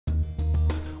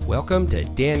Welcome to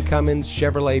Dan Cummins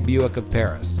Chevrolet Buick of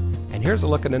Paris. And here's a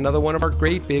look at another one of our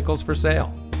great vehicles for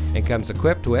sale. It comes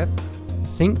equipped with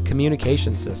sync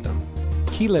communication system,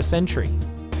 keyless entry,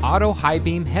 auto high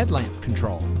beam headlamp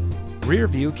control, rear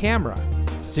view camera,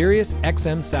 Sirius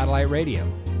XM satellite radio,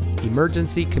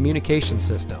 emergency communication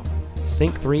system,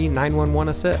 Sync 3 911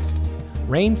 assist,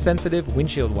 rain sensitive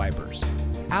windshield wipers,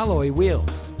 alloy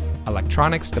wheels,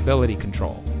 electronic stability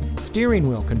control, steering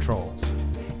wheel controls,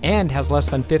 and has less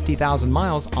than 50,000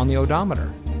 miles on the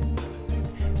odometer.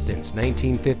 Since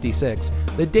 1956,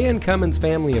 the Dan Cummins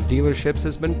family of dealerships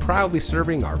has been proudly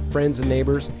serving our friends and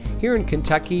neighbors here in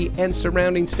Kentucky and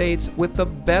surrounding states with the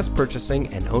best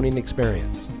purchasing and owning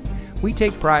experience. We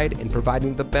take pride in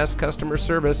providing the best customer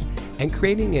service and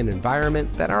creating an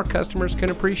environment that our customers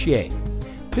can appreciate.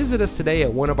 Visit us today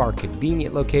at one of our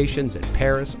convenient locations in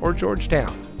Paris or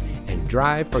Georgetown and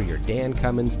drive for your Dan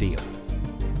Cummins deal.